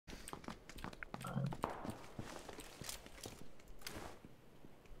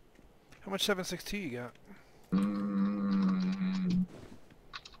How much 7.62 you got?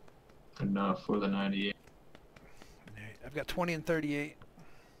 Enough for the 98. Alright, I've got 20 and 38.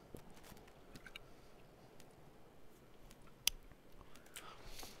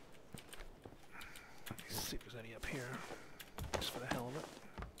 Let's see if there's any up here. Just for the hell of it.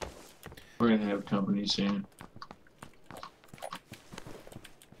 We're gonna have company soon.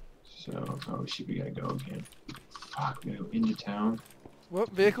 So, oh shit, we gotta go again. Fuck, we gotta go into town. What,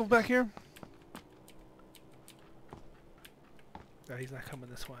 vehicle back here? No, he's not coming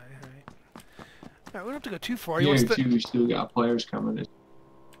this way, alright. Alright, we don't have to go too far. Here too, we still got players coming.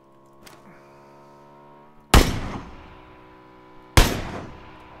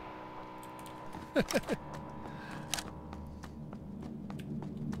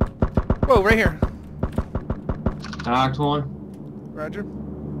 Whoa, right here. Knocked one. Roger.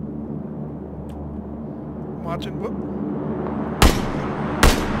 I'm watching. Whoop.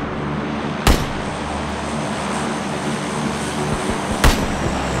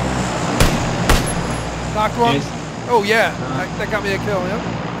 Knocked one. Yes. Oh yeah, that got me a kill. Yep.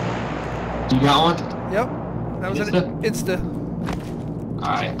 You got one? Yep. That was an insta.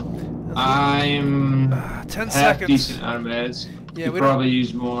 Alright. I'm 10 half seconds. decent on meds. Yeah, Could we probably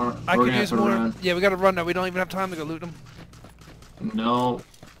use more. I We're could gonna use have to more. run. Yeah, we gotta run now. We don't even have time to go loot them. No.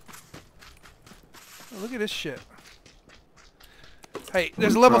 Oh, look at this shit. Hey,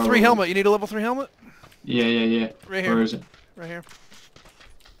 there's a level 3 helmet. You need a level 3 helmet? Yeah. Right here. Where is it? Right here.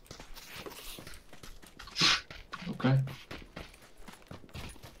 Okay.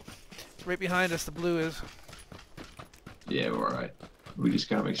 It's right behind us. The blue is. Yeah, we're alright. We just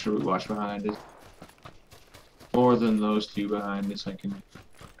gotta make sure we watch behind us. More than those two behind us, I can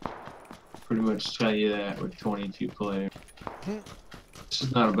pretty much tell you that with 22 players. This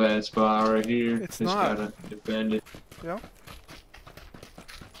is not a bad spot right here. It's just not. gotta defend it. Yeah.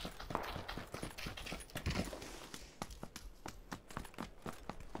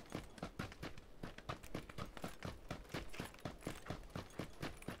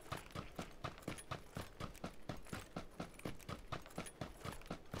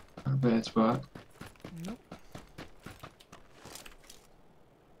 Not a bad spot. Nope.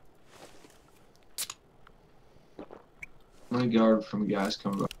 I'm gonna guard from guys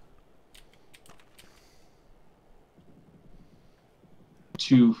coming by.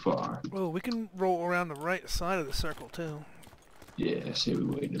 Too far. Oh, we can roll around the right side of the circle too. Yeah, I say we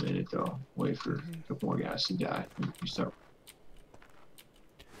wait a minute though. Wait for a couple more guys to die. We start.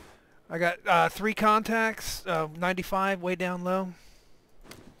 I got 3 contacts. 95 way down low.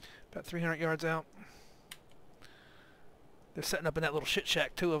 About 300 yards out. They're setting up in that little shit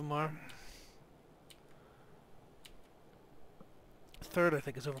shack. 2 of them are. Third, I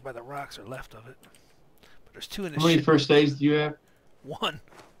think, is over by the rocks or left of it. But there's 2 in the How many shit. first aids do you have? 1.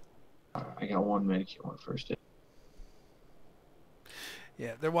 I got 1 medikit, 1 first aid.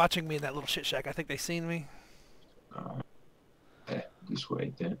 Yeah, they're watching me in that little shit shack. I think they seen me. Okay, just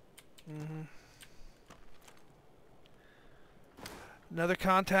wait then. Another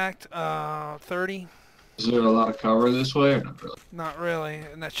contact. 30. Is there a lot of cover this way or not really? Not really.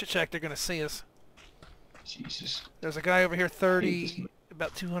 In that shit shack, they're gonna see us. Jesus. There's a guy over here. 30. Jesus.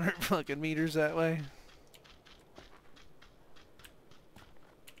 About 200 fucking meters that way.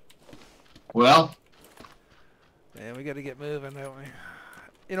 Well. Yeah, we got to get moving, don't we?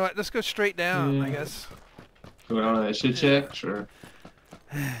 You know what? Let's go straight down, I guess. Going on that shit check? Sure.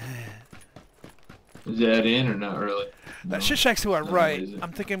 Is that in or not really? No. That shit shack's to our No, right. is it?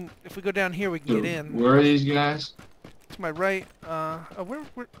 I'm thinking if we go down here, we can So, get in. where are these guys? To my right. Oh,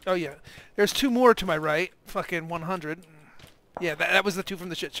 oh, yeah. There's 2 more to my right. Fucking 100. Yeah, that was the 2 from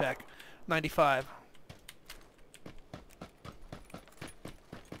the shit shack. 95.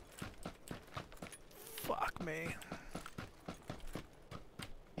 Fuck me.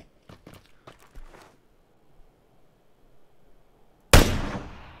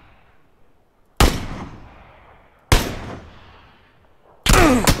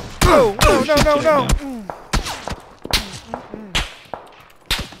 Oh, no.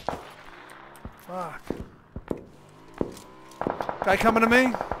 Fuck. Guy coming to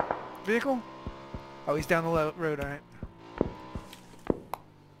me? Vehicle? Oh, he's down the road, alright.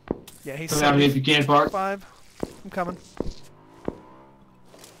 Yeah, he's Come down here if you can, Park. 5. I'm coming.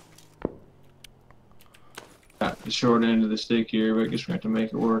 Got the short end of the stick here, but I guess we have to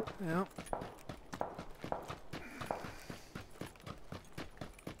make it work. Yeah.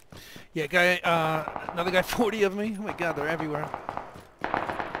 Yeah, guy, another guy 40 of me. Oh my god, they're everywhere.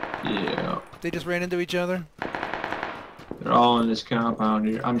 Yeah. They just ran into each other. They're all in this compound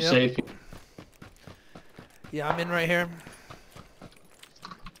here. I'm safe. Yeah, I'm in right here.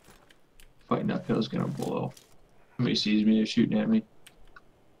 Fighting uphill is gonna blow. Somebody sees me, they're shooting at me.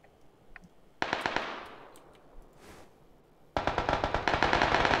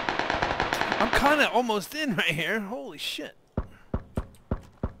 I'm kind of almost in right here. Holy shit.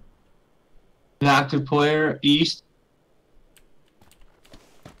 An active player, east.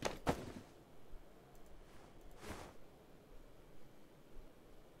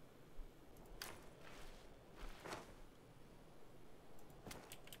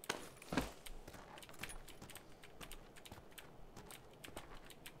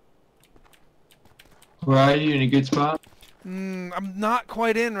 Where are you? In a good spot? I'm not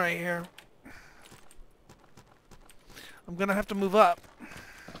quite in right here. I'm gonna have to move up.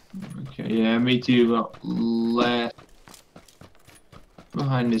 Okay, yeah, me too. About left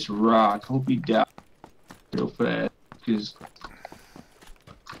behind this rock. Hope he dies real fast, because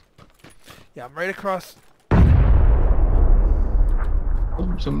Yeah, I'm right across.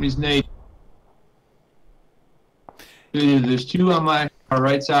 somebody's nade. Either there's two on my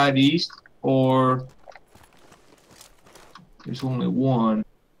right side east, or there's only one.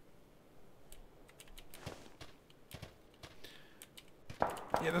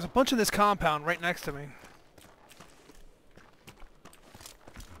 Yeah, there's a bunch in this compound right next to me.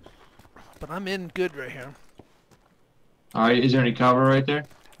 But I'm in good right here. Alright, is there any cover right there?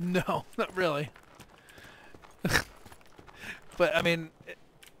 No, not really. But, I mean,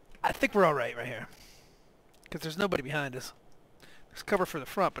 I think we're alright right here. Because there's nobody behind us. There's cover for the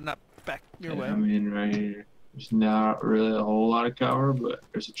front, but not back your way. I'm in right here. There's not really a whole lot of cover, but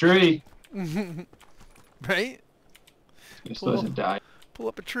there's a tree. Right? This doesn't die. Pull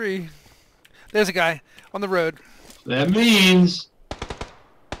up a tree. There's a guy on the road. That means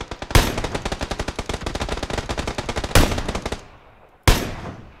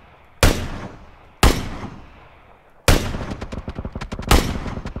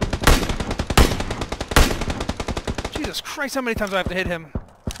Jesus Christ, how many times do I have to hit him?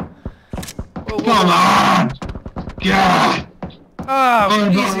 Whoa, whoa, come on! God! Oh,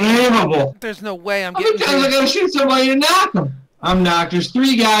 easy. Unbelievable! There's no way I'm How many getting times I through. gotta shoot somebody to knock them? I'm knocked. There's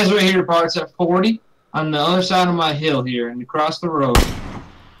three guys right here, parts at 40, on the other side of my hill here, and across the road.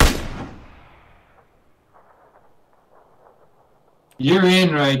 You're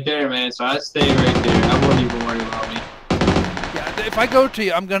in right there, man, so I'd stay right there. I wouldn't even worry about me. Yeah, if I go to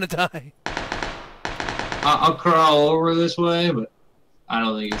you, I'm gonna die. I'll crawl over this way, but I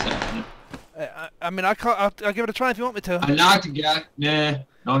don't think it's happening. I mean, I'll give it a try if you want me to. I knocked a guy. Nah,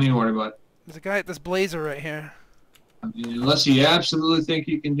 don't even worry about it. There's a guy at this blazer right here. I mean, unless you absolutely think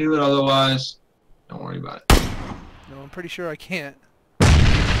you can do it, otherwise, don't worry about it. No, I'm pretty sure I can't.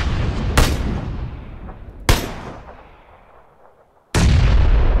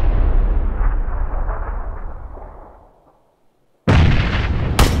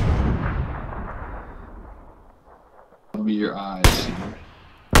 It'll be your eyes here.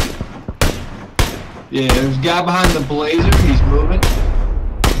 Yeah, there's a guy behind the blazer. He's moving.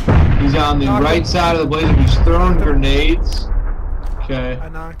 He's on the Knocked right him. side of the blazer. He's throwing grenades. Okay. I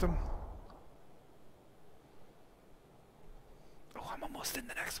knocked him. Oh, I'm almost in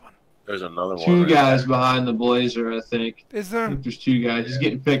the next one. There's another one. Two right guys behind the blazer, I think. Is I there? think there's two guys. He's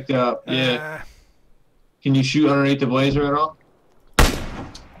getting picked up. Yeah. Uh, Can you shoot underneath the blazer at all?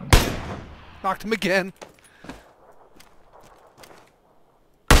 knocked him again.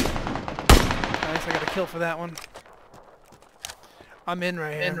 Nice, I got a kill for that one. I'm in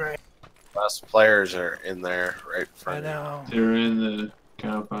right here. Last players are in there right in I front of you. know. They're in the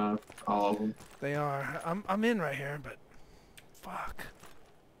compound, all of them. They are. I'm in right here, but fuck.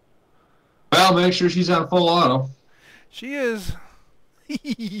 Well, make sure she's on full auto. She is.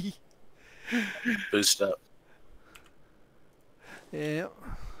 Boost up. Yeah.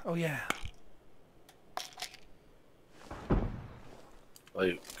 Oh yeah.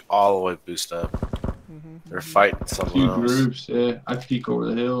 Like, all the way boost up. They're fighting someone Two else. groups, yeah. I peek over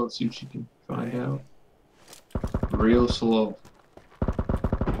the hill and see what you can find out. Real slow.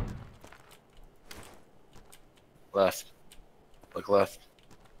 Left. Look left.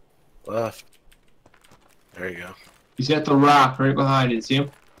 Left. There you go. He's at the rock right behind it. See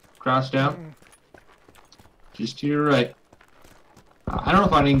him? Crouched down? Just to your right. I don't know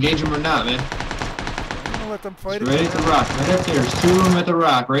if I'd engage him or not, man. I'm gonna let them fight He's it. right at the rock. Right up there. There's two of them at the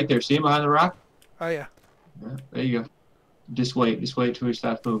rock. Right there. See him behind the rock? Oh yeah. Yeah, there you go. Just wait. Just wait till he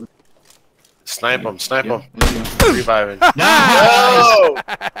stops moving. Snipe him. Snipe Yeah, him. there you go. Reviving. Nice! Oh!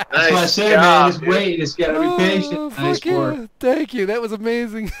 That's what I Nice said, job, man. Just dude. wait. Just gotta be Oh, patient. Nice fuck yeah. work. Thank you. That was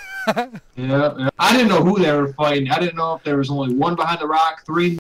amazing. Yeah. I didn't know who they were fighting. I didn't know if there was only one behind the rock, three